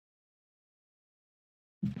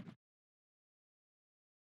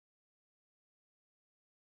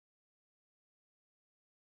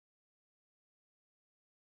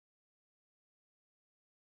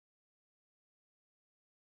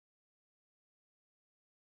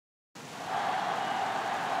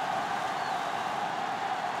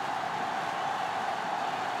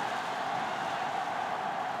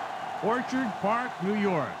Orchard Park, New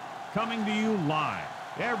York, coming to you live.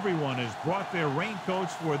 Everyone has brought their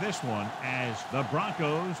raincoats for this one as the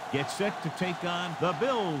Broncos get set to take on the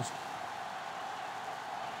Bills.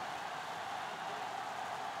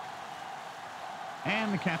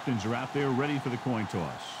 And the captains are out there ready for the coin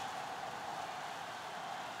toss.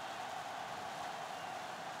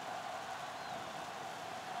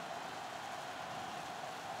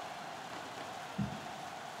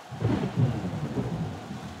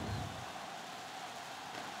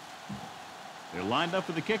 They're lined up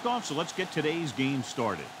for the kickoff, so let's get today's game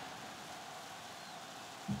started.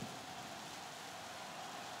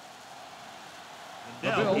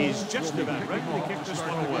 Adele is just about ready to kick this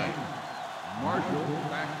one away. Marshall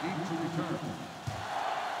back deep to return.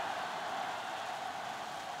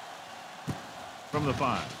 From the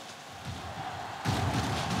 5.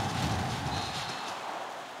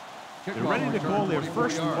 They're ready to call their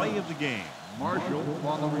first play of the game. Marshall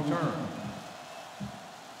on the return.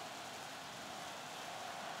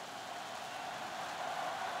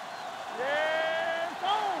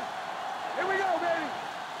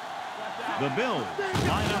 The Bills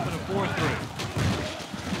line up in a 4-3.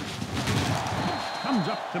 Comes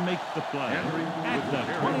up to make the play at the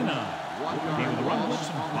 29. Came with the run blitz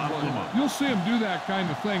and bottled him up. You'll see him do that kind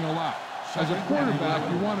of thing a lot. As a quarterback,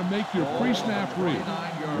 you want to make your pre-snap read.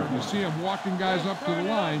 If you see him walking guys up to the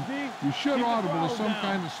line, you should audible to some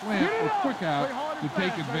kind of slant or quick out to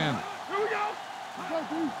take advantage. Here we go.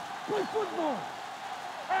 Play football.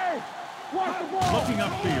 Hey, watch the ball. Looking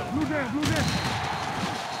upfield. Blue down.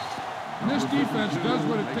 And this defense does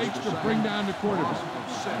what it takes to bring down the quarterback.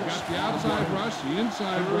 You got the outside rush, the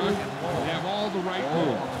inside rush. They have all the right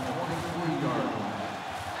moves.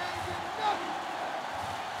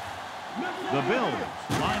 The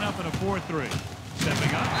Bills line up in a 4-3.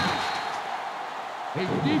 Stepping up. Hey,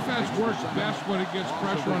 the defense works best when it gets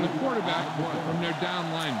pressure on the quarterback from their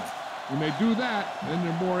down linemen. When they do that, then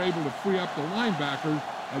they're more able to free up the linebackers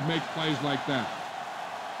and make plays like that.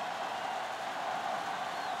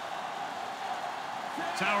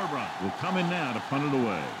 Sauerbrunn will come in now to punt it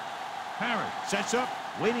away. Harris sets up,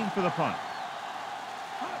 waiting for the punt.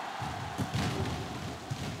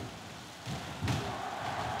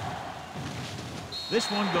 This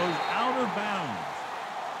one goes out of bounds.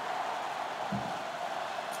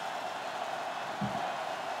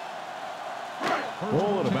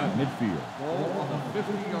 Ball at about midfield. Ball on the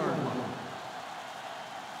 50-yard line.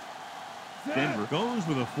 Denver goes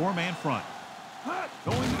with a 4-man front.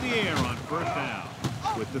 Going to the air on first down.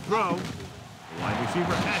 With the throw, the wide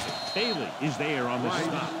receiver has it. Bailey is there on the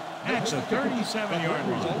stop. That's a 37-yard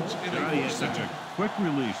line. He has such a quick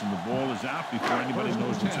release, and the ball is out before anybody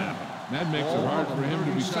knows what's happening. That makes it hard for him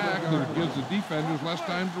to be sacked, and it gives the defenders less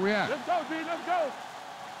time to react. Let's go, D. Let's go.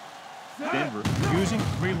 Denver using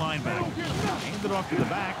 3 linebackers. Hand it off to the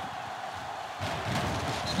back.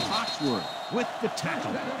 Foxworth with the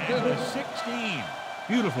tackle and the 16.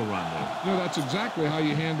 Beautiful run there. You know, that's exactly how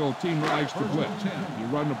you handle a team that likes to blitz. You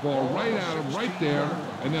run the ball right at him, right there,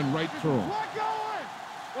 and then right through him.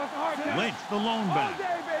 Lynch, the lone back.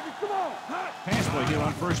 Come on. Pass play here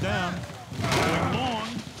on first down. Going long.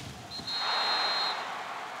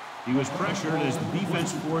 He was pressured as the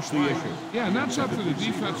defense forced the issue. Yeah, and that's something the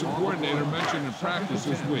defensive coordinator mentioned in practice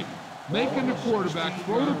this week. Making the quarterback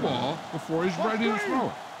throw the ball before he's ready to throw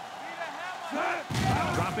it.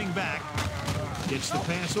 Dropping back. Gets the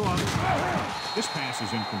pass off. This pass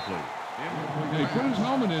is incomplete. Yeah, he put his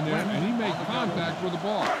helmet in there, and he made contact with the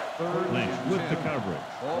ball. Lynch with the coverage.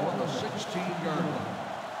 Ball on the 16-yard line.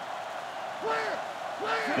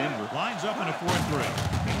 Denver lines up in a 4-3.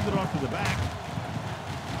 Hands it off to the back.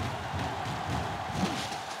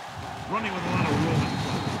 Running with a lot of room in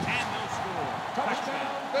front. And they'll score.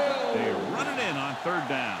 Touchdown. They run it in on third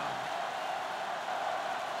down.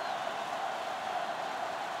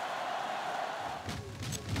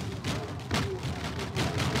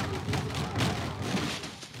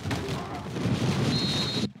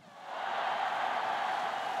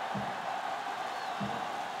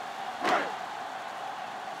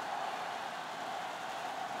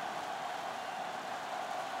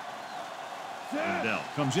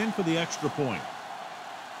 Comes in for the extra point.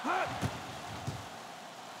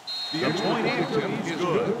 The point after is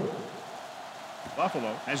good.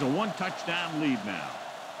 Buffalo has a 1-touchdown lead now.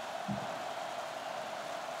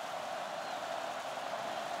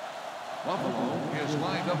 Buffalo is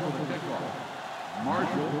lined up for the kickoff.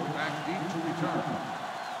 Marshall back deep to return.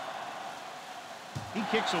 He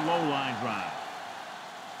kicks a low line drive.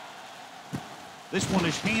 This one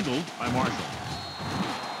is handled by Marshall.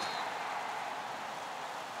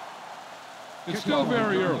 It's still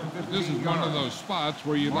very early. This is one of those spots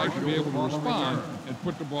where you'd like to be able to respond and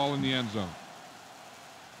put the ball in the end zone.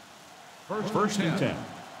 First and 10.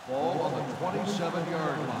 Ball on the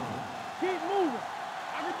 27-yard line. Keep moving.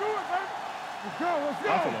 I can do it, baby. Let's go, let's go.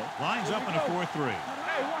 Buffalo lines up in a 4-3.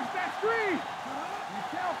 Hey, watch that screen. Be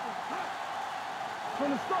careful. From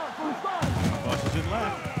the start. Tosses it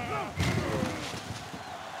left.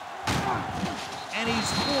 And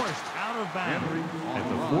he's forced out of bounds at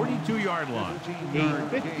the 42-yard line. A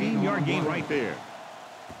 15-yard gain right there.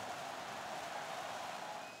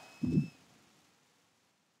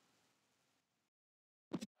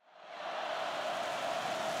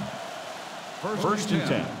 First and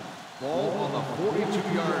 10. Ball on the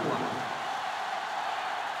 42-yard line.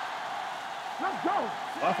 Let's go.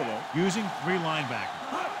 Buffalo using 3 linebackers.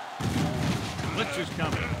 Blitz is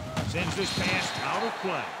coming. Sends this pass out of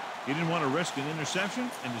play. He didn't want to risk an interception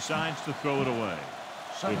and decides to throw it away.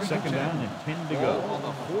 It's second down and 10 to go. On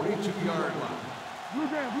the 42-yard line. Blue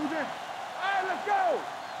down. Hey, let's go.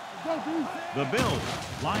 Let's go, dude. The Bills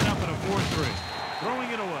line up in a 4-3, throwing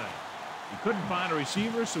it away. He couldn't find a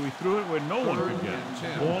receiver, so he threw it where no one could get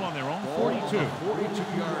it. Ball on their own 42.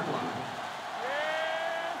 42-yard line.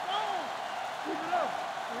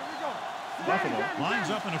 Buffalo lines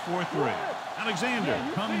up in a 4-3. Alexander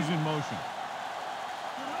comes in motion.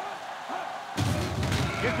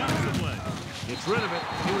 Here comes the blitz. Gets rid of it.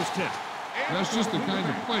 He was tipped. That's just the kind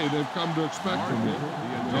of play they've come to expect from him.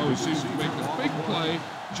 He always seems to make the big play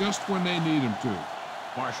just when they need him to.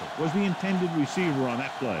 Marshall was the intended receiver on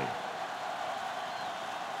that play.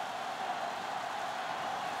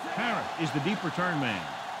 Harris is the deep return man.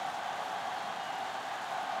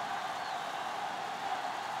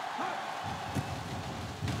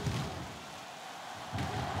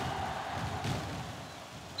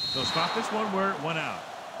 They'll stop this one where it went out.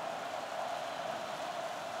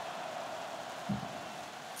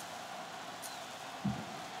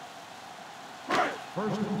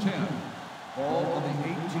 First and 10. Ball on the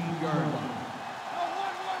 18-yard line.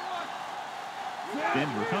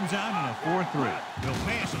 Denver comes out in a 4-3. They'll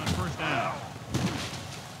pass on first down.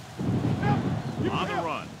 On the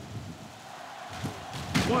run.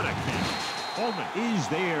 What a catch. Holman is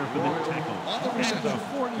there for the tackle at the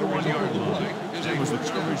 41-yard line. That was the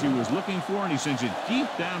coverage he was looking for, and he sends it deep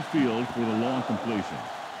downfield for the long completion.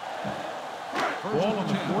 Ball on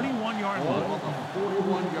the 41-yard line.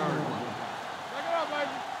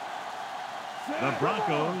 The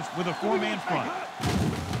Broncos with a 4-man front.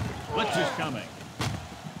 Blitz is coming.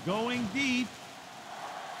 Going deep.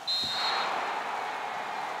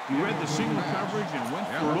 He read the single coverage and went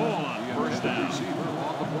for it all on first down.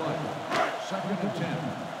 Second and 10.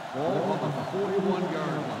 Ball on the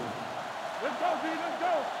 41-yard line. Let's go, D. Let's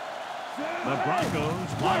go. The Broncos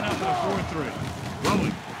line up in a 4-3.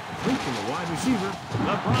 Throwing. Complete to the wide receiver.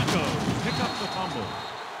 The Broncos pick up the fumble.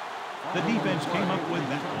 The defense came up with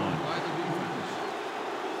that one.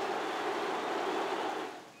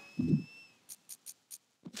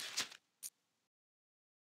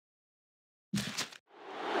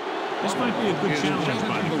 This might be a good challenge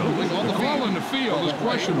by the coach. The call in the field is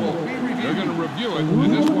questionable. They're going to review it,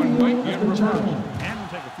 and this one might get reversed. And we'll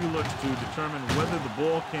take a few looks to determine whether the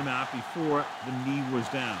ball came out before the knee was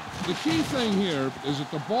down. The key thing here is that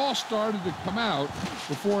the ball started to come out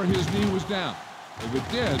before his knee was down. If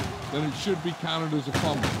it did, then it should be counted as a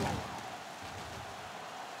fumble.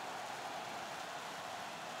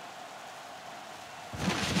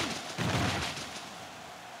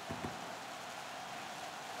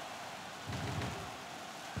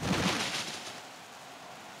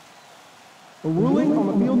 The ruling on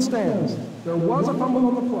the field stands. There was a fumble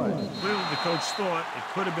on the play. Clearly the coach thought it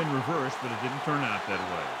could have been reversed, but it didn't turn out that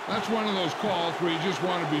way. That's one of those calls where you just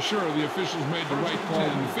want to be sure the officials made the right call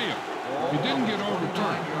in the field. If it didn't get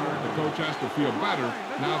overturned, the coach has to feel better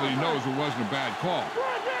now that he knows it wasn't a bad call.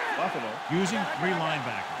 Buffalo using 3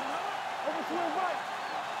 linebackers.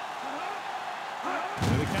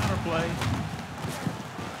 To the counterplay.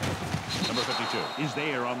 Number 52 is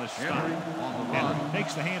there on the stop. Henry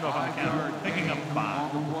takes the handoff on the counter, picking up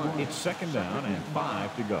 5. It's second down and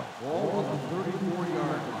 5 to go. Ball on the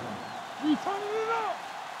 34-yard line. We turning it up.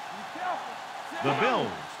 The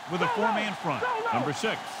Bills with a 4-man front. Number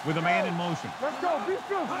 6 with a man in motion. Let's go. Be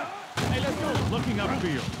still. Hey, let's go. Looking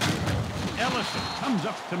upfield. Ellison comes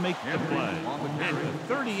up to make the play at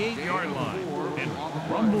the 38-yard line and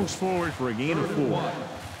rumbles forward for a gain of 4.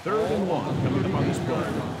 3rd and 1 coming up on this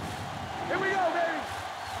play. Here we go, baby.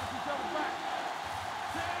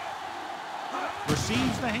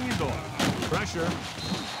 Receives the handoff. Pressure.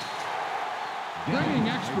 Bringing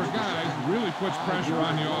extra guys really puts pressure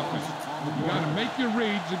on the offense. You got to make your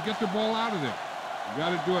reads and get the ball out of there. You got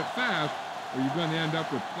to do it fast, or you're going to end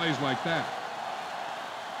up with plays like that.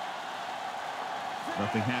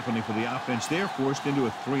 Nothing happening for the offense there, forced into a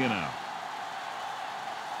 3-and-out.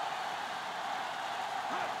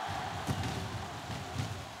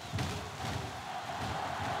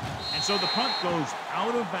 And so the punt goes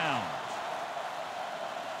out of bounds.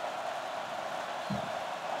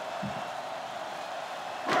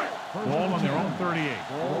 Ball on their own 38.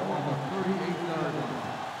 Ball on the 38-yard line.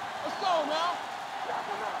 Let's go now.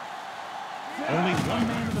 Only one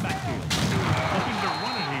man in the backfield. Looking to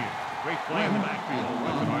run it here. Great play in the backfield.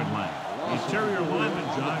 That's a hard line. The interior lineman,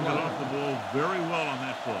 John, got off the ball very well on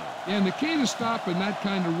that play. And the key to stopping that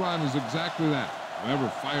kind of run is exactly that. Whoever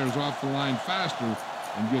fires off the line faster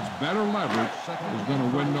and gets better leverage is going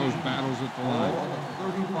to win those battles at the line. Ball on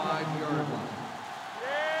the 35-yard line.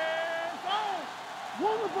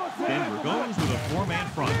 Denver goes with a 4-man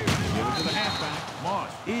front. Give it to the halfback.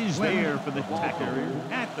 Moss is there for the tackle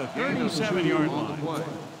at the 37-yard line.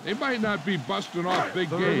 They might not be busting off big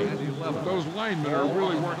games, but those linemen are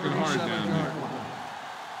really working hard down there.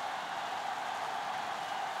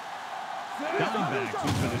 Diamondbacks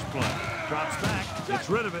in for this play. Drops back. Gets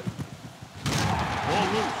rid of it. Ball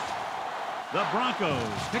loose. The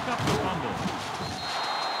Broncos pick up the fumble.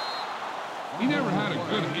 He never had a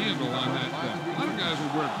good handle on that. A lot of guys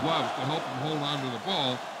will wear gloves to help him hold on to the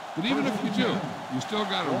ball. But even if you do, you still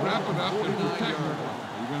got to wrap it up and protect it.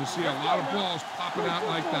 You're going to see a lot of balls popping out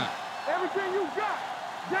like that. Everything you got.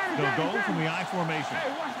 They'll go from the I formation.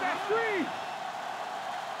 Hey, watch that screen.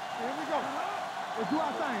 Here we go. Let's do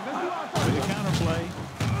our thing. Let's do our thing. With the counter play.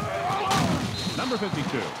 Number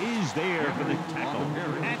 52 is there for the tackle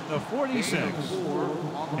at the 46.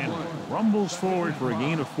 And rumbles forward for a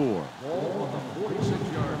gain of 4. Ball on the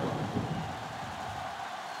 46-yard line.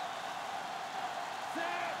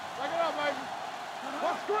 Back it up, baby.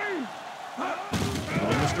 What screen?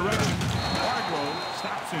 In this direction, Hargrove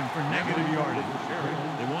stops him for negative yardage.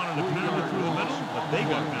 They wanted to pound it through the middle, but they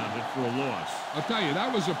got pounded for a loss. I'll tell you,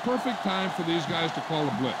 that was a perfect time for these guys to call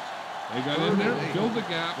a blitz. They got in there, filled the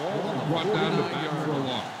gap, and brought down the back for a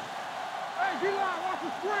loss. Hey, D-line, watch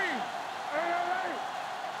the screen. Hey.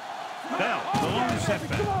 Bell, the lone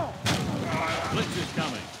setback. Blitz is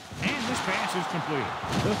coming, and this pass is completed.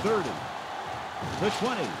 The 30, the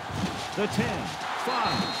 20, the 10,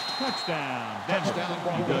 5, touchdown. Denver.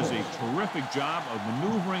 He does a terrific job of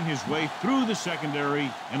maneuvering his way through the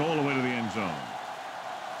secondary and all the way to the end zone.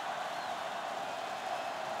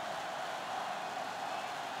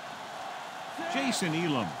 Jason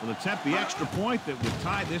Elam will attempt the extra point that would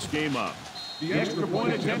tie this game up. The extra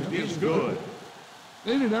point attempt is good.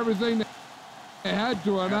 They did everything they had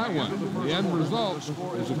to on that one. The end result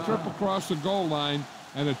is a trip across the goal line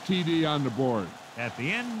and a TD on the board. At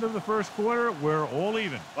the end of the first quarter, we're all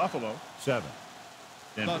even. Buffalo, 7.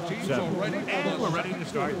 Denver, 7. And we're ready to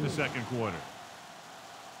start the second quarter.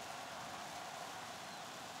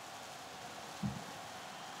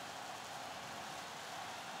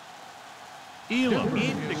 Elam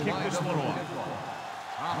in to kick this one off.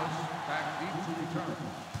 Thomas back deep to return.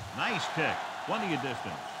 Nice kick. Plenty of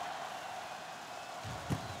distance.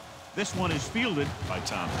 This one is fielded by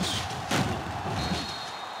Thomas.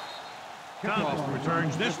 Thomas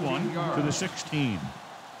returns this one to the 16.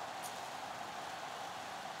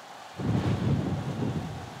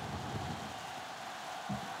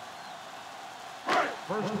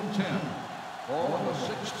 First and 10. Ball on the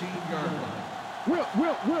 16-yard line.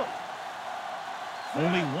 Will.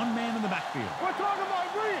 Only one man in the backfield. We're talking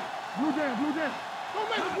about green. Blue down. Don't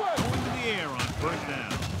make a play. Going to the air on first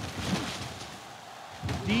down.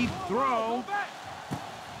 Deep throw.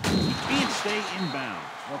 He can't stay inbound.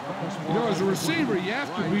 You know, as a receiver, you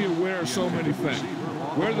have to be aware of so many things.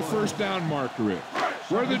 Where the first down marker is,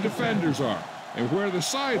 where the defenders are, and where the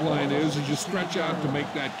sideline is as you stretch out to make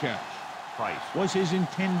that catch. Price was his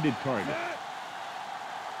intended target.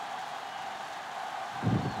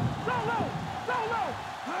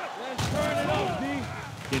 Let's turn it up, D.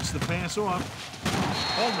 Gets the pass off.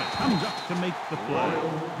 Holman comes up to make the play.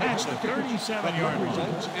 That's the 37-yard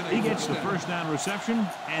line. He gets the first down reception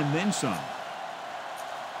and then some.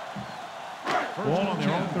 Ball on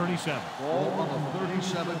their own 37. Ball on the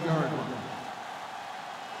 37-yard line.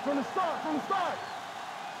 From the start.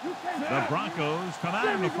 You can't The Broncos come out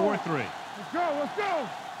in the 4-3. Let's go.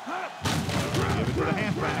 Give it to the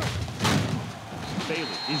halfback. Bailey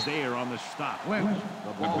is there on the stop.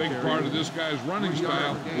 A big part of this guy's running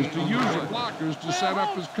style is to use the blockers to set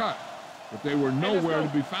up his cut. But they were nowhere to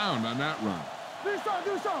be found on that run. Do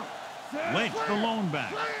something. Lynch, the lone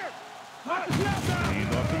back.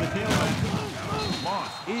 Hand off to the tailback.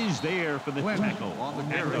 Moss is there for the tackle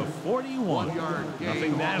at the 41.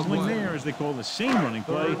 Nothing dazzling there as they call the same running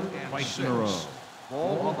play twice in a row.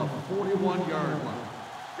 Ball on the 41-yard line.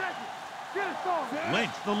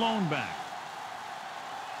 Lynch, the lone back.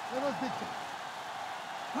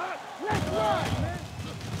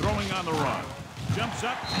 Throwing on the run. Jumps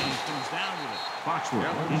up and comes down with it.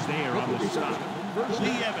 Foxworth is there on the stop.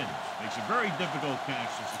 Lee Evans makes a very difficult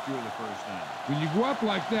catch to secure the first down. When you go up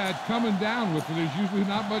like that, coming down with it is usually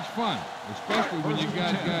not much fun, especially when you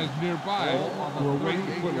got guys nearby who are waiting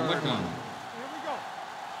to put a lick on them. Here we go.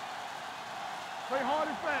 Play hard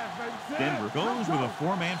and fast, baby. Denver goes with a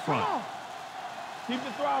four-man front. Keep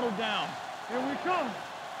the throttle down. Here we come.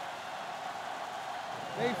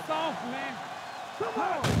 They soft, man. Come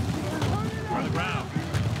on. For the ground.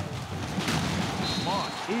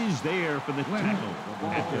 Moss is there for the tackle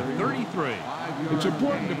at the 33. It's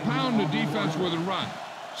important to pound the defense with a run.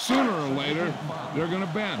 Sooner or later, they're going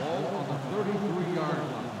to bend. Ball on the 33-yard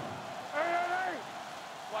line. Hey.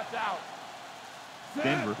 Watch out.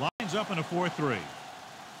 Denver lines up in a 4-3.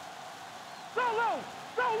 Go low.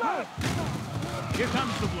 Here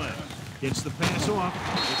comes the blitz. Gets the pass off.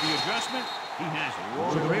 With the adjustment, he has it.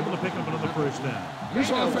 So they're able to pick up another first down.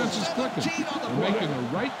 This offense is clicking. They're making the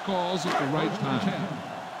right calls at the right time.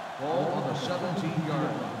 Ball on the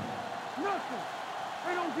 17-yard line. Nothing.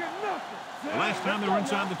 They don't get nothing. The last time they were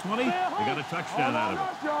inside the 20, they got a touchdown out of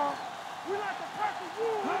it. We like to pack the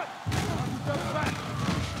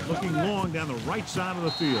wood. Looking long down the right side of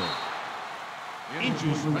the field.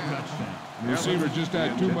 Inches from the touchdown. The receiver just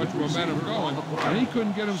had too much momentum going, and he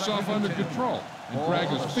couldn't get himself under control and drag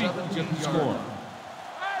his feet to get the score. All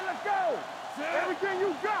right, let's go. Everything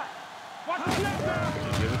you got. Watch the left down.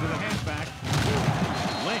 Give it to the halfback.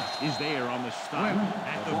 Lynch is there on the stop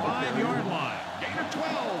at the 5-yard line. Gain of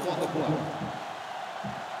 12 on the play.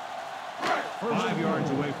 5 yards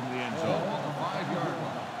away from the end Ball zone. on the 5-yard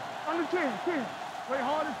line. Under 10. Play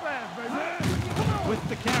hard and fast, baby. With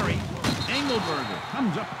the carry, Engelberger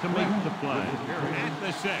comes up to make the play at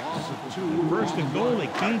the 6. First and goal, they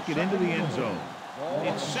can't get into the end zone.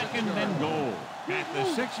 It's second and goal at the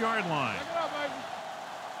 6-yard line.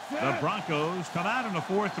 The Broncos come out in a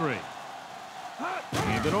 4-3.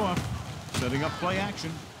 Hand it off, setting up play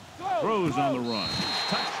action. Throws on the run.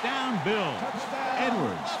 Touchdown, Bill.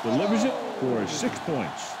 Edwards delivers it for 6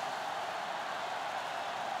 points.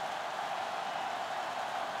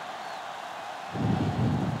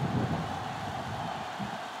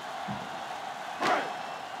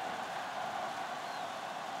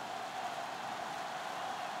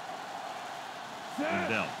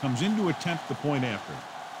 Dell comes in to attempt the point after.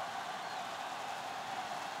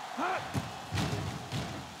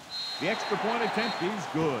 The extra point attempt is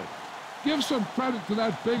good. Give some credit to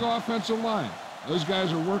that big offensive line. Those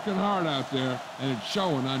guys are working hard out there, and it's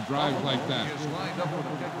showing on drives like that. He is lined up with a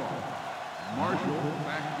kickoff. Marshall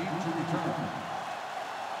back deep to return.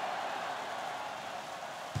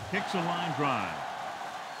 Kicks a line drive.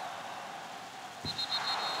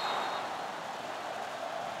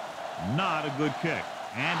 Not a good kick.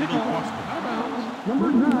 And it'll cost them.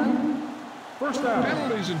 Number 9. First down.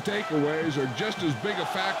 Penalties and takeaways are just as big a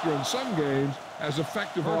factor in some games as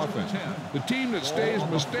effective offense. The team that stays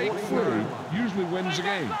mistake-free usually wins the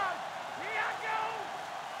game. Here I go.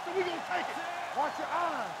 So we gonna take it. Watch your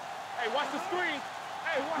eyes. Hey, watch the screen.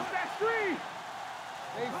 Hey, watch that screen.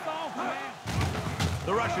 They soft, man.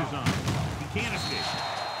 The rush is on. He can't escape.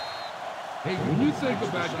 Hey, when you think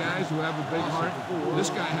about guys who have a big heart, this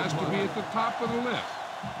guy has to be at the top of the list.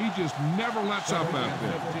 He just never lets up out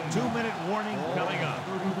there. 2-minute warning coming up.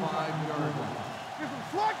 35-yard line. Get some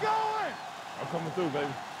slot going. I'm coming through,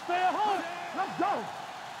 baby. Stay at home. Let's go.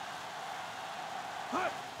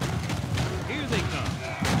 Here they come.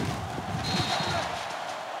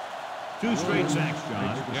 2 straight sacks,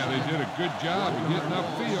 John. Yeah, they did a good job of getting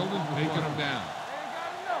upfield and taking them down.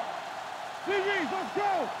 They ain't got enough. CGs, let's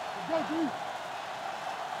go. Let's go, dude.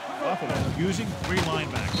 Buffalo using 3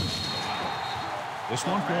 linebackers. This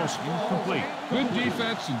one falls incomplete. Good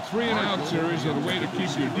defense and 3-and-out series are the way to keep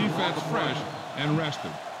your defense fresh and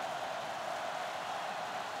rested.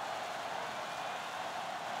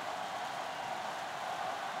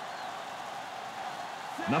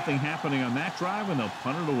 Nothing happening on that drive, and they'll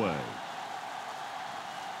punt it away.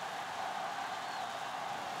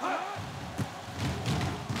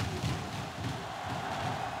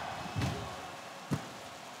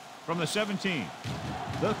 From the 17,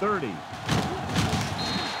 the 30.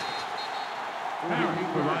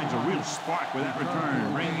 Provides a real spark with that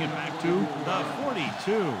return, bringing it back to the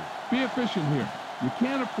 42. Be efficient here. You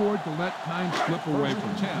can't afford to let time slip away from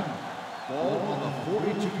you. Ball on the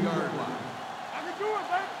 42-yard line. I can do it,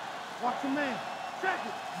 baby. Watch the man. Check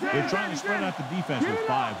it. They're trying to spread out the defense with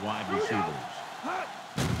 5 wide receivers.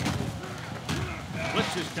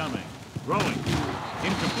 Blitz is coming. Throwing.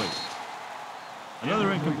 Incomplete.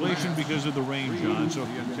 Another incompletion because of the range, John. So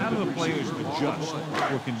how do the players adjust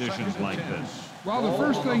for conditions like this? Well, the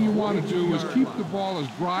first thing you want to do is keep the ball as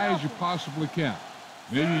dry as you possibly can.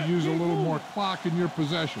 Maybe use a little more clock in your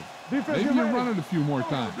possession. Maybe you run it a few more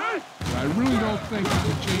times. But I really don't think you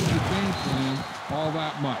can change your game plan all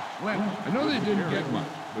that much. I know they didn't get much,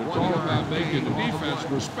 but it's all about making the defense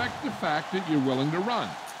respect the fact that you're willing to run.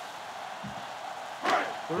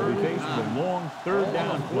 They're faced with a long third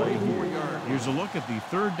down play here. Here's a look at the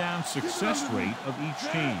third down success rate of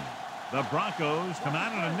each team. The Broncos come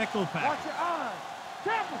out in a nickel pack. Watch your eyes.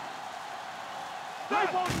 Careful. Stay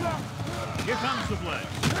posted up. Here comes the blitz.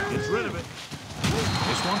 Gets rid of it.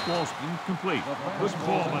 This one falls incomplete. Good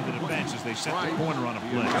call by the defense as they set the corner on a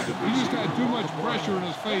blitz. He just had too much pressure in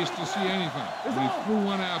his face to see anything. And he threw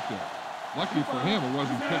one out there. Lucky for him, it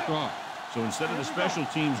wasn't picked off. So instead of the special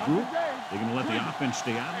teams group, they're going to let the offense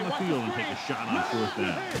stay out on the field and take a shot on fourth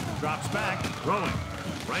down. Drops back, throwing.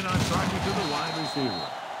 Right on target to the wide receiver.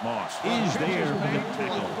 Moss is there for the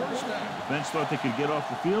tackle. Defense thought they could get off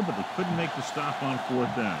the field, but they couldn't make the stop on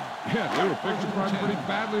fourth down. Yeah, they were picked apart pretty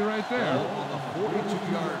badly right there. On the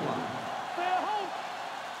 42-yard line. Stay at home.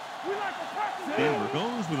 We like to practice. Denver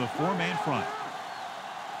goes with a 4-man front.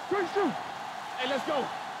 Good shoot. Hey, let's go.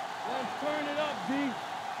 Let's turn it up, D.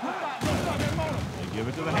 Don't stop that motor. They give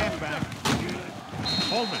it to the halfback.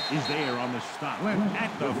 Holman is there on the stop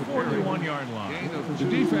at the 41-yard line. The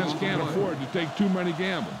defense can't afford to take too many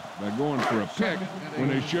gambles by going for a pick when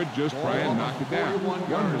they should just try and knock it down.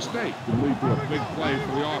 One mistake could lead to a big play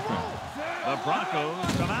for the offense. The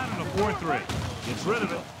Broncos come out in a 4-3. Gets rid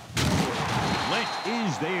of it. Lynch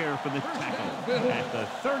is there for the tackle at the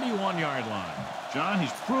 31-yard line. John,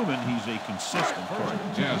 he's proven he's a consistent target.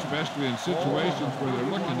 Yeah, especially in situations where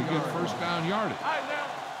they're looking to get first down yardage. All right, now.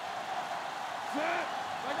 Set.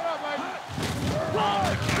 Back it up, baby. On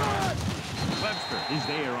the carry. Webster is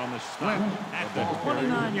there on the stop at the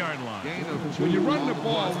 29-yard line. When you run the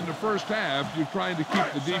ball in the first half, you're trying to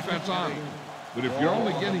keep the defense on it. But if you're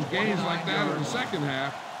only getting gains like that in the second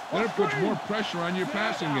half, then it puts more pressure on your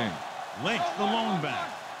passing game. Lynch, the lone back.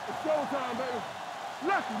 It's showtime, baby.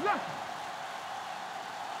 Lucky.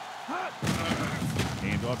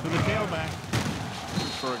 Hand off to the tailback.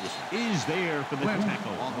 Ferguson is there for the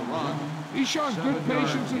tackle. On the run. He's shown good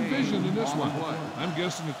patience and vision in this one. I'm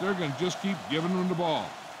guessing that they're going to just keep giving him the ball.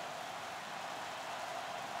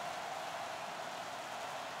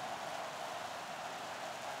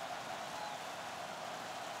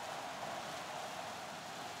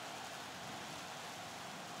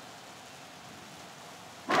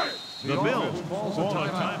 The Bills call a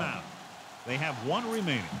timeout. They have one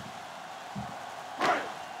remaining.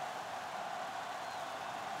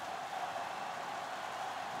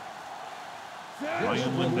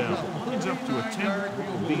 Ryan Lindell lines up to attempt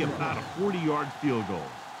to be about a 40-yard field goal.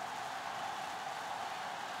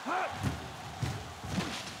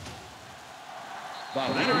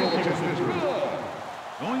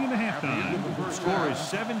 Going into halftime, the score is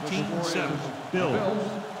 17-7.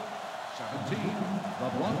 Bills. 17. The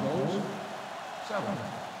Broncos. 7.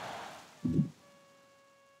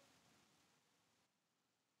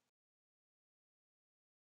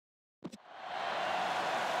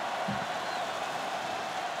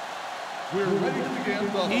 We're ready to begin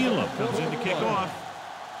the... Elam comes in to kick off.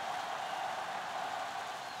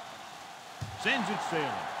 Sends it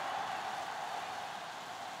sailing.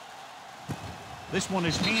 This one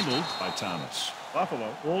is handled by Thomas.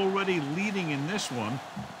 Buffalo, already leading in this one,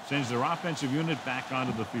 sends their offensive unit back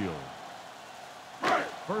onto the field.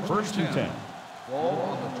 First and 10. Ball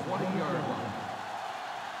on the 20-yard line.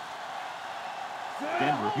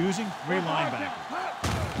 Denver using 3 linebackers.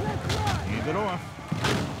 Hand it off.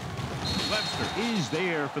 Webster is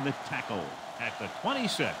there for the tackle at the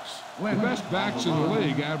 26. The best backs in the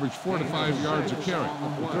league average 4 to 5 yards a carry.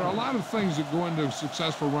 But there are a lot of things that go into a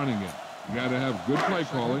successful running game. You got to have good play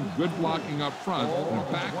calling, good blocking up front, and a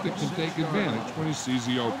back that can take advantage when he sees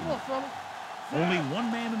the opening. Only one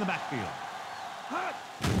man in the backfield.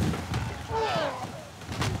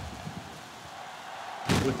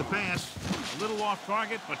 With the pass, a little off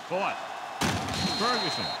target, but caught.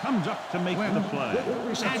 Ferguson comes up to make the play. At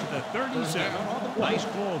the 37. Nice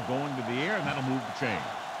ball going to the air, and that'll move the chain.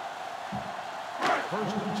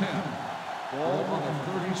 First and 10. Ball on the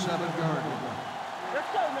 37-yard line. Let's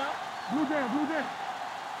go now. Blue down.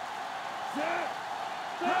 Set.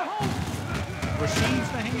 Stay home. Receives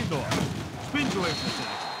the handoff. Spins away from the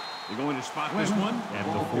tackle. They're going to spot this one at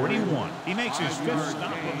the 41. He makes his 5th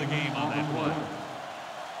stop of the game on that play.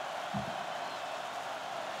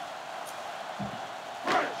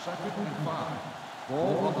 Second and 5.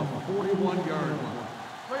 Ball on the 41-yard line.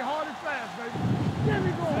 Play hard and fast, baby. Give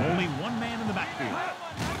me going. Only one man in the backfield.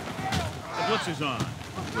 The blitz is on.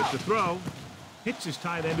 With the throw, hits his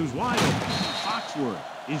tight end who's wide open. Foxworth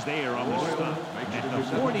is there on the stop at the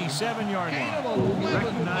 47-yard line. He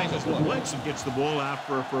recognizes the blitz and gets the ball out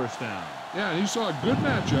for a 1st down. Yeah, and he saw a good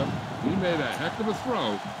matchup. He made a heck of a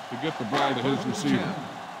throw to get the ball to his receiver.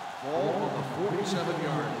 Ball on the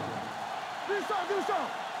 47-yard line. Do something.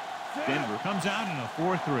 Denver comes out in a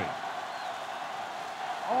 4-3.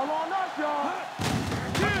 All on us, y'all.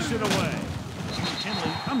 Puts it away.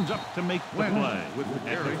 Henley comes up to make the play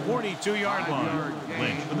at the 42-yard line.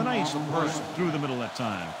 Lynch with a nice burst through the middle that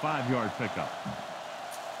time. 5-yard pickup.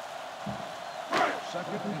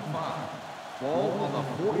 Second and 5. Ball on the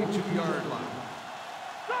 42-yard line.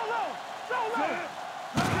 Go low.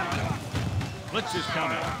 Blitz is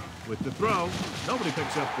coming. With the throw, nobody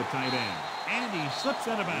picks up the tight end. And he slips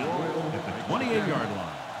out of bounds at the 28-yard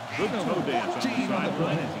line. Good toe dance on the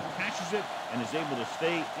sideline as he catches it and is able to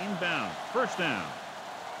stay inbound. 1st down.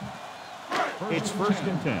 It's 1st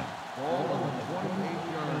and 10. Ball on the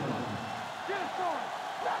 28-yard line.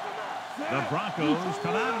 The Broncos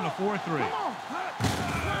come out in a 4-3.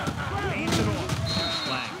 Hands it off.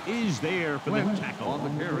 Flag is there for the tackle.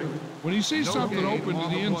 On the carry. When he sees something open to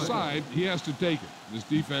the inside, he has to take it. This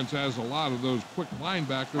defense has a lot of those quick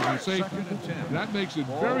linebackers and safety. That makes it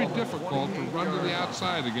very difficult to run to the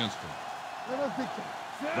outside against them.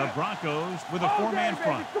 The Broncos with a 4-man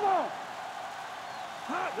front. Come on.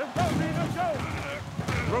 Let's go.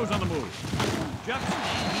 Throws on the move. Jumps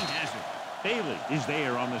and he has it. Bailey is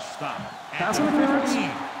there on the stop. Pass interference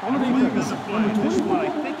on the defense. This is what I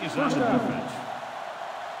think is on the defense.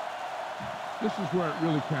 This is where it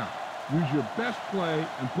really counts. Use your best play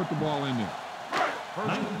and put the ball in there.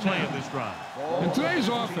 9th play of this drive. In today's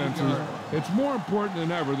offenses, it's more important than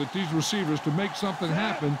ever that these receivers to make something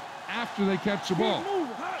happen after they catch the ball.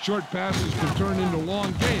 Short passes can turn into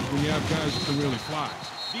long gains when you have guys that can really fly.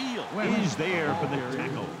 Seal is there for the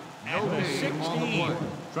tackle. At the 16.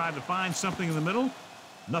 Tried to find something in the middle.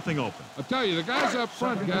 Nothing open. I'll tell you, the guys up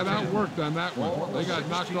front got outworked on that one. They got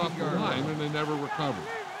knocked off the line and they never recovered.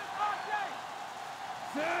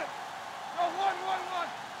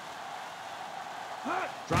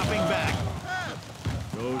 Dropping back.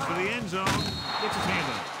 Goes to the end zone. Gets his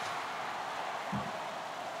hand up.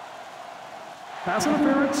 Pass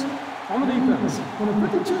interference on the defense. On the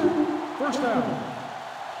 52, 1st down.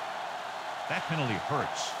 That penalty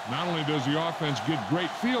hurts. Not only does the offense get great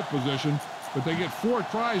field position, but they get 4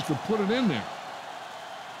 tries to put it in there.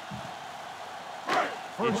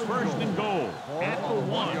 It's 1st and goal at the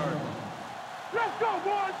 1. Let's go,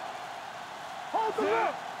 boys. Hold the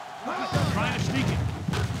up. Trying to sneak it.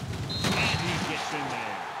 And he gets in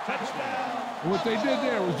there. Touchdown. What they did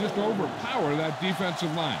there was just overpower that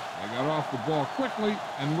defensive line. They got off the ball quickly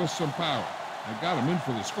and with some power. They got him in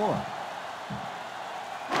for the score.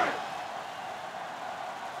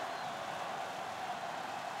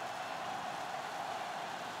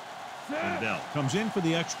 Lindell comes in for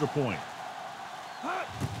the extra point.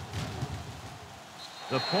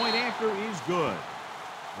 The point after is good.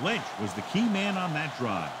 Lynch was the key man on that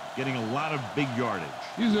drive, getting a lot of big yardage.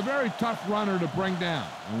 He's a very tough runner to bring down.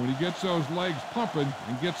 And when he gets those legs pumping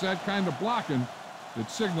and gets that kind of blocking, it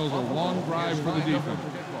signals a long drive for the defense.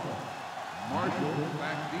 Marshall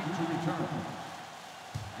back deep to return.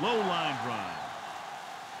 Low line drive.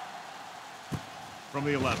 From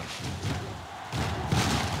the 11.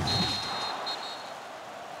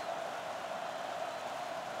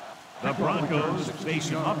 The Broncos face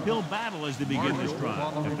an uphill battle as they begin this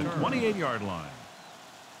drive at the 28-yard line.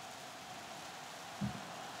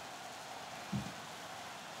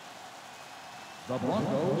 The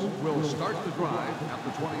Broncos will start the drive at the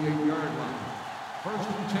 28-yard line. 1st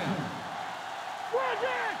and 10.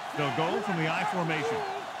 They'll go from the I formation. All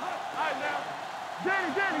right, now. Danny.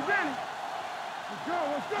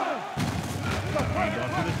 Let's go. Hand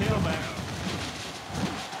off to the tailback.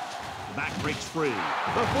 The back breaks free.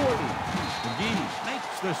 The 40. McGee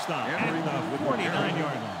makes the stop at the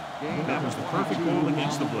 49-yard line. That was the perfect goal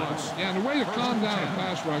against the blitz. Yeah, and the way to calm down a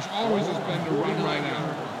pass rush always has been to run right out.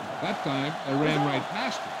 That time, they ran right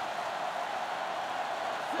past it.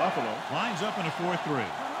 Buffalo lines up in a 4-3.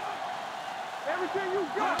 Everything you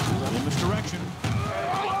got. In this direction.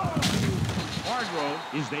 Hargrove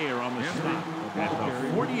is there on the stop at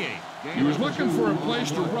the 48. He was looking for a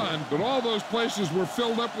place to run, but all those places were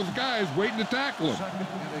filled up with guys waiting to tackle him.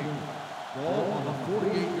 Ball on the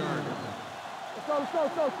 48-yard line. Let's go, let's go,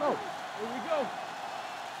 let's go, let's go. Here we go.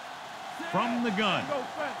 From the gun. Go,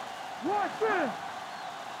 fast. Watch this.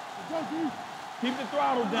 Let's go, D. Keep the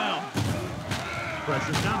throttle down.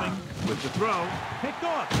 Pressure coming with the throw. Picked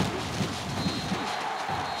off.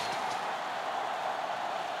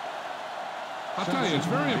 I'll tell you, it's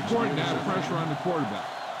very important to have pressure on the quarterback.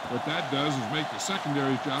 What that does is make the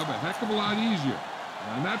secondary job a heck of a lot easier.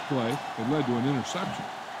 And on that play, it led to an interception.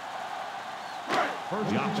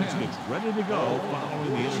 The offense gets ready to go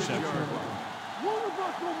following the interception. One of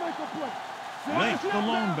us will make a play. Lynch, the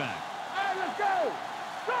lone back. Hey, let's go.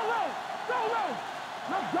 Go low. Go low.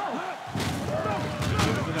 Let's go.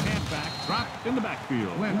 Give it to the halfback. Dropped in the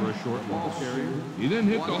backfield for a short ball carrier. He didn't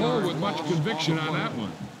hit the hole with much conviction on that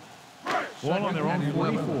one. Ball on their own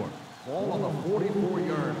 44. Ball on the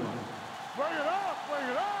 44-yard line. Bring it up. Bring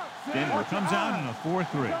it up. Denver comes out in a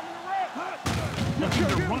 4-3. Looking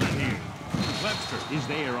to run it here. Webster is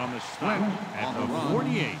there on the stop at the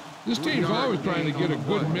 48. This team's always trying to get a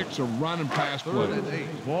good mix of run and pass play.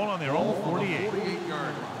 Ball on their own 48.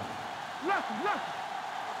 48-yard line. Left.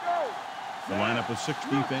 Go. The lineup of 6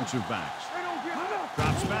 defensive backs. They don't get enough.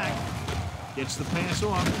 Drops back. Gets the pass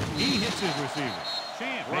off. He hits his receiver.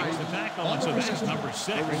 Champ makes the tackle, and so that's number 6.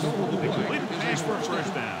 They complete the pass for a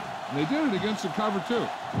first down. And they did it against the cover, too.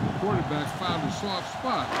 The quarterback found a soft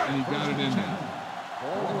spot, and he got it in there.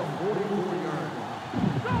 Ball on the 44-yard line.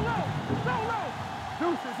 Go low. Go low.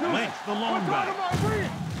 Deuces. Lynch, the lone back.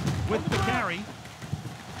 With the carry.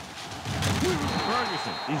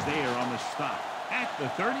 Ferguson is there on the stop at the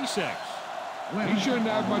 36. He shouldn't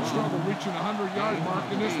have much trouble reaching the 100-yard mark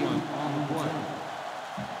in this one. On the play.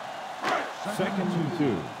 Second and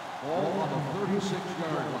 2. Ball on the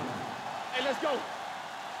 36-yard line. Hey, let's go.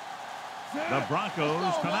 The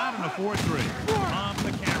Broncos come out in a 4-3. On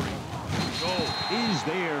the carry. Goal is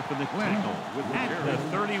there for the tackle at the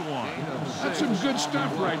 31. That's some good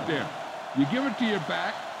stuff right there. You give it to your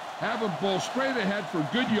back, have him pull straight ahead for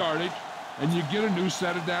good yardage, and you get a new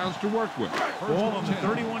set of downs to work with. Ball on the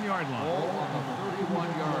 31-yard line. Ball on the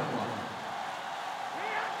 31-yard line.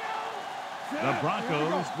 The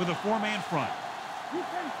Broncos with a 4-man front. You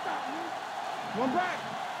can't stop me. One back.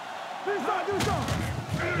 Do something.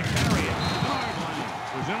 To carry it.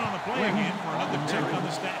 Was in on the play again for another tick on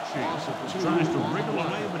the stat sheet. Tries to wriggle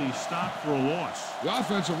away, but he's stopped for a loss. The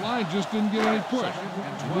offensive line just didn't get any push.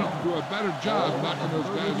 We need to do a better job knocking those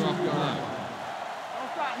guys off the line.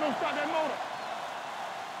 Don't stop that motor.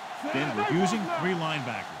 Denver using 3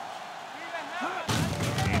 linebackers.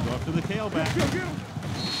 Hand off to the tailback.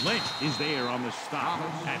 Lynch is there on the stop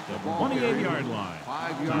at the 28-yard line.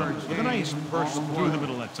 5 yards with a nice burst through the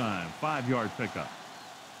middle that time. 5-yard pickup.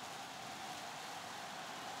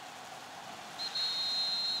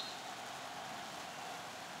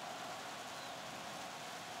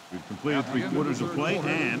 We've completed 3 quarters of play,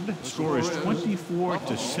 and the score is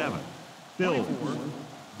 24-7. Bills.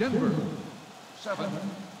 Denver. 7.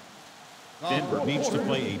 Denver needs to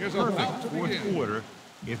play a perfect 4th quarter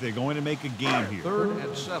if they're going to make a game here. 3rd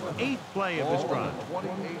and 7. 8th play of this drive.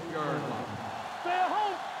 28-yard line. Stay at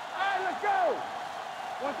home. All right, let's go.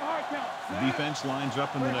 What's the hard count? The defense lines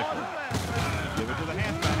up in the nickel. Give it to the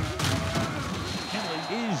halfback.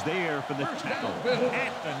 Henley is there for the tackle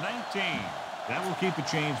at the 19. That will keep the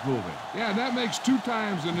chains moving. Yeah, and that makes 2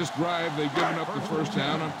 times in this drive they've given up the first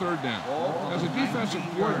down on 3rd down. As a defensive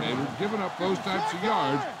coordinator, giving up those types of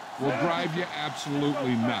yards will drive you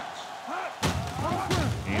absolutely nuts.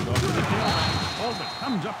 Hand off to the tailback. Holden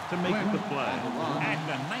comes up to make the play at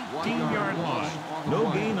the 19-yard line.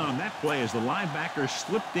 No gain on that play as the linebacker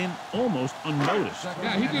slipped in almost unnoticed.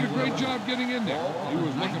 Yeah, he did a great job getting in there. He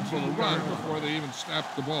was looking for the run before they even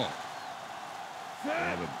snapped the ball. They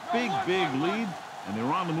have a big lead, and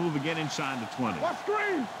they're on the move again inside the 20. Watch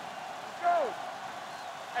screen. Let's go.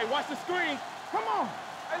 Hey, watch the screen. Come on.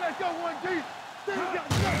 Hey, let's go 1D.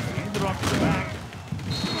 Hand it off to the back.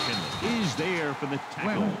 Kinley is there for the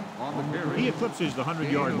tackle. He eclipses the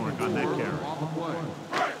 100-yard mark on that carry.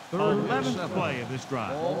 11th play of this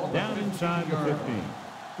drive. Down inside the 15.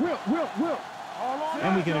 Will.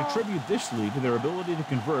 And we can attribute this lead to their ability to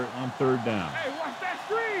convert on 3rd down. Hey, watch that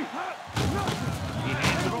screen. He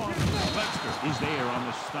hands it off. Webster is there on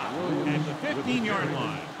the stop at the 15-yard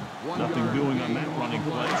line. Nothing doing on that running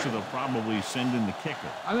play, so they'll probably send in the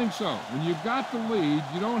kicker. I think so. When you've got the lead,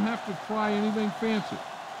 you don't have to try anything fancy.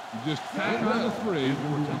 You just tack on the 3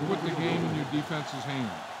 and put the game in your defense's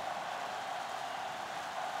hands.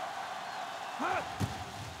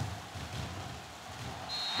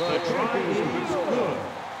 The try is good.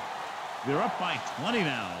 They're up by 20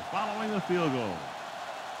 now, following the field goal.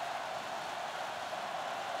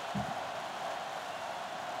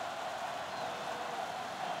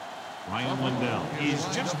 Ryan Lindell is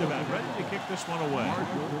just about ready to kick this one away.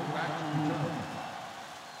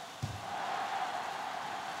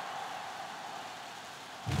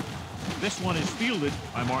 This one is fielded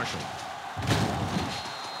by Marshall.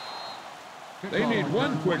 They need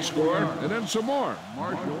one quick score and then some more.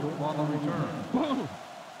 Marshall on the return. Boom.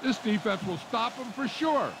 This defense will stop them for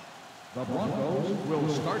sure. The Broncos will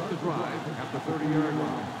start the drive at the 30-yard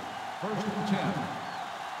line. First and 10.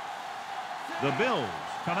 The Bills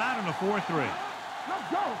come out in a 4-3.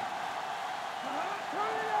 Let's go.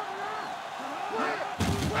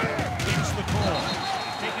 It's the call.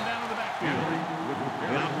 He's taken down to the backfield.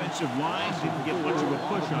 The offensive line didn't get much of a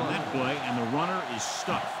push on that play, and the runner is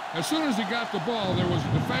stuffed. As soon as he got the ball, there was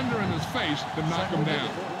a defender in his face to knock him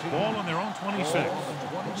down. Ball on their own 26.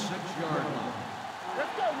 26-yard line.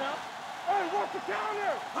 Let's go now. Hey, watch the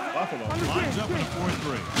counter. Buffalo lines up in a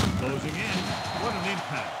 4-3. Closing in. What an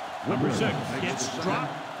impact. Number 6 gets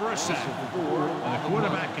dropped for a sack. And the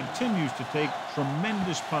quarterback continues to take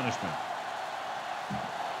tremendous punishment.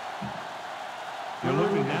 They're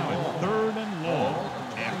looking now at 3rd and long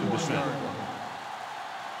after the sack.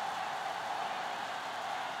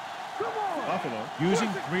 Buffalo using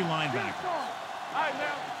 3 linebackers. All right,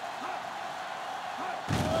 now.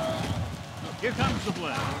 Here comes the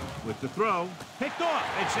blitz. With the throw, picked off.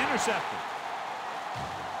 It's intercepted.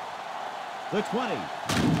 The 20.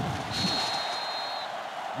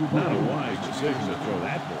 Not a wise decision to throw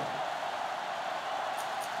that ball.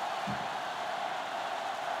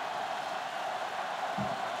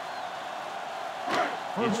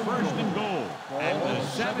 It's 1st and goal at the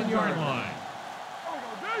 7-yard line.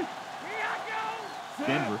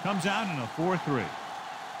 Denver comes out in a 4-3. All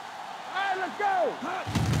right, let's go.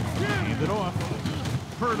 Hand it off.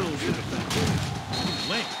 Hurdles to the fence.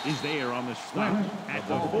 Link is there on the stop at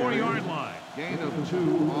the 4-yard line. Gain of 2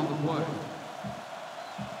 on the play.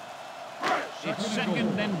 It's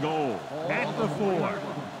 2nd and goal at the 4.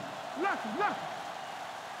 Left.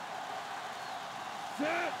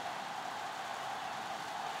 Set.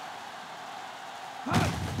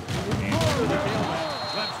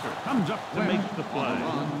 Webster comes up to make the play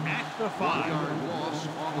at the 5. 1-yard loss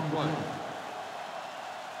on the play.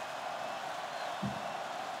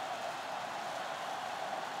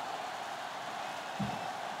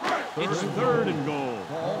 It's 3rd and goal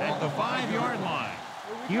at the 5-yard line.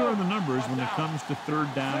 Here are the numbers when it comes to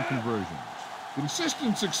 3rd down conversions.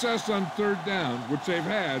 Consistent success on 3rd down, which they've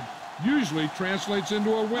had, usually translates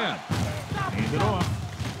into a win. Hand it off.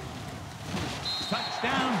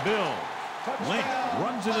 Touchdown, Bill. Link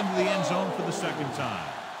runs it into the end zone for the 2nd time.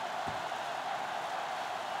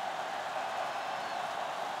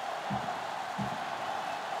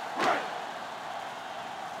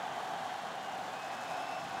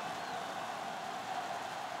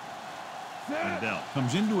 Lindell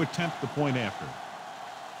comes in to attempt the point after.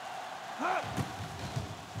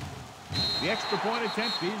 The extra point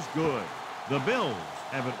attempt is good. The Bills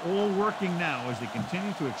have it all working now as they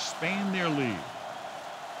continue to expand their lead.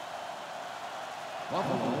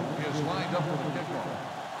 Buffalo is lined up for the kickoff.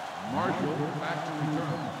 Marshall back to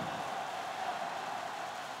return.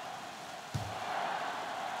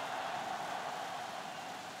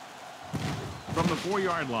 From the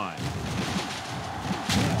 4-yard line.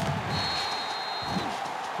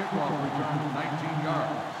 Kickoff return 19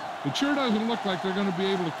 yards. It sure doesn't look like they're going to be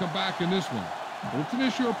able to come back in this one. But it's an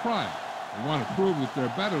issue of pride. They want to prove that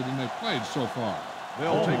they're better than they've played so far.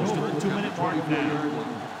 They'll take to the 2-minute mark now.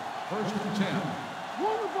 1st and 10.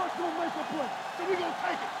 One of us gonna make a play, so we gonna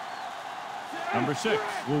take it. Number 6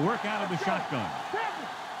 will work out of the shotgun.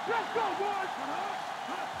 Let's go, boys.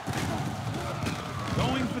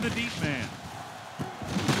 Going for the deep man.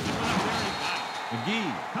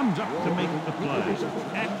 McGee comes up to make the play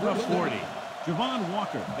at the 40. Javon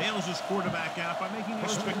Walker nails his quarterback out by making a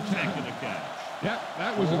spectacular catch. Yep,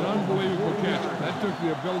 that was an unbelievable catch. That took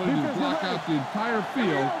the ability to block out the entire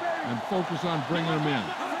field and focus on bringing them in.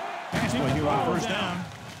 Pass play here on 1st down.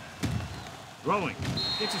 Throwing.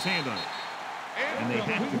 Gets his hand on it. And they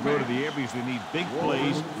have to go to the air because they need big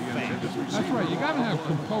plays fast. That's right. You got to have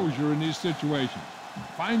composure in these situations.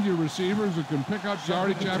 Find your receivers who can pick up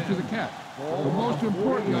yardage after the catch. But most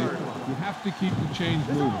importantly, you have to keep the chains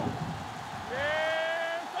moving.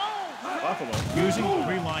 Buffalo using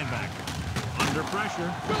 3 linebackers. Under pressure,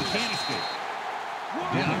 he can't escape.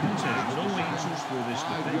 The offense has no answers for this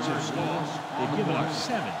defensive stall. They've given up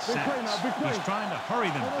 7 sacks. He's trying to hurry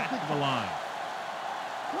them back to the line.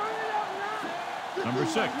 Number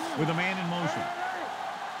 6 with a man in motion.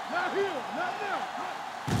 Not here, not now.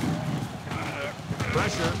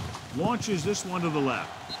 Pressure launches this one to the left.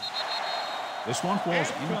 This one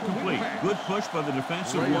falls incomplete. Good push by the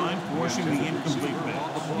defensive line, forcing the incomplete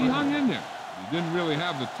pass. He hung in there. He didn't really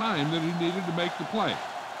have the time that he needed to make the play.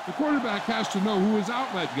 The quarterback has to know who his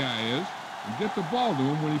outlet guy is and get the ball to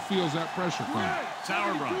him when he feels that pressure coming.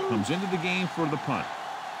 Sauerbrunn comes into the game for the punt.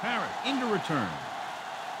 Parrott into return.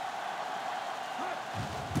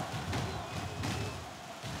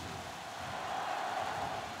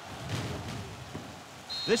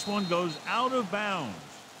 This one goes out of bounds.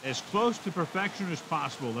 As close to perfection as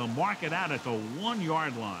possible. They'll mark it out at the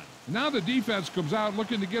 1-yard line. Now the defense comes out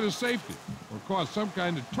looking to get a safety or cause some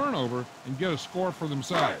kind of turnover and get a score for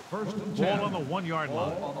themselves. First and 10. 10. Ball on the 1-yard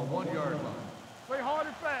line. On the 1-yard line. Play hard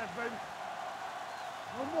and fast, baby.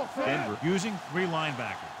 No more. Denver using 3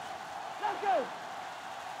 linebackers. Let's go.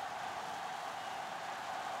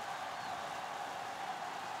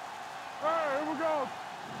 Hey, here we go.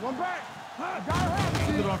 One back.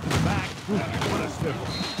 Hand it off to the back. What a stiff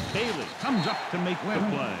one. Bailey comes up to make the play.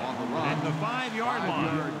 And the 5-yard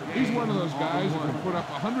line. He's one of those guys who can put up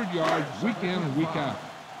 100 yards week in and week out.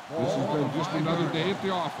 This has been just another day at the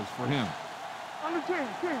office for him. Under 10.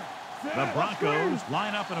 The Broncos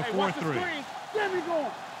line up in a 4-3. Get me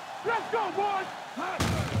going. Let's go, boys.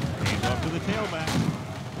 Hands off to the tailback.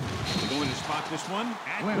 They're going to spot this one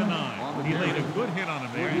at the 9. He laid a good hit on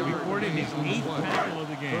him there. He recorded his 8th tackle of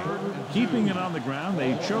the game. Keeping it on the ground,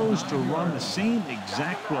 they chose to run the same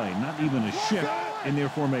exact play, not even a shift in their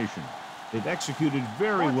formation. They've executed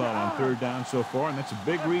very well on 3rd down so far, and that's a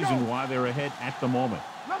big reason why they're ahead at the moment.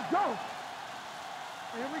 Let's go.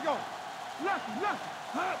 Here we go. Left.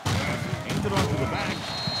 Hands it off to the back.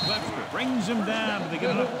 Webster brings him down, but they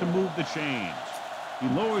get enough to move the chains. He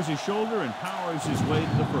lowers his shoulder and powers his way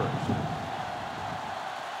to the first.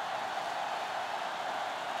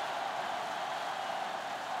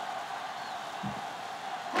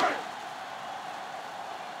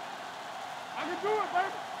 I can do it, baby.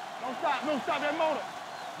 Don't stop that motor.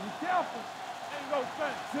 Be careful. Ain't no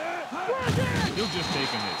sense. He'll just take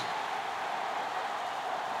a hit.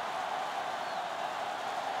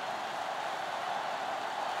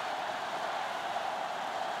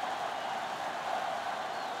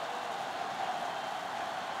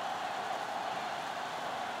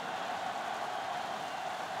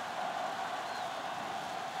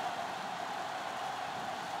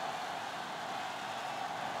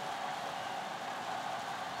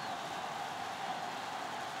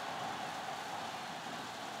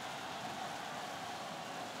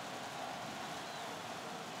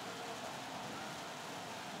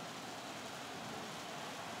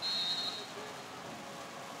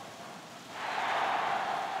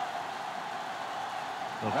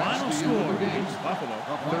 The final score is Buffalo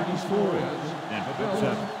 34 and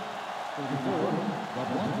 7. The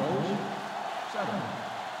Broncos 7.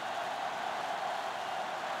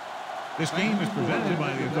 This game is presented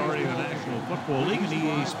by the authority of the National Football League and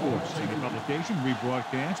EA Sports. Any publication,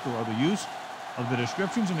 rebroadcast, or other use of the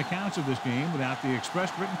descriptions and accounts of this game without the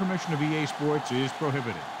express written permission of EA Sports is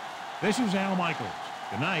prohibited. This is Al Michaels.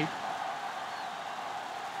 Good night.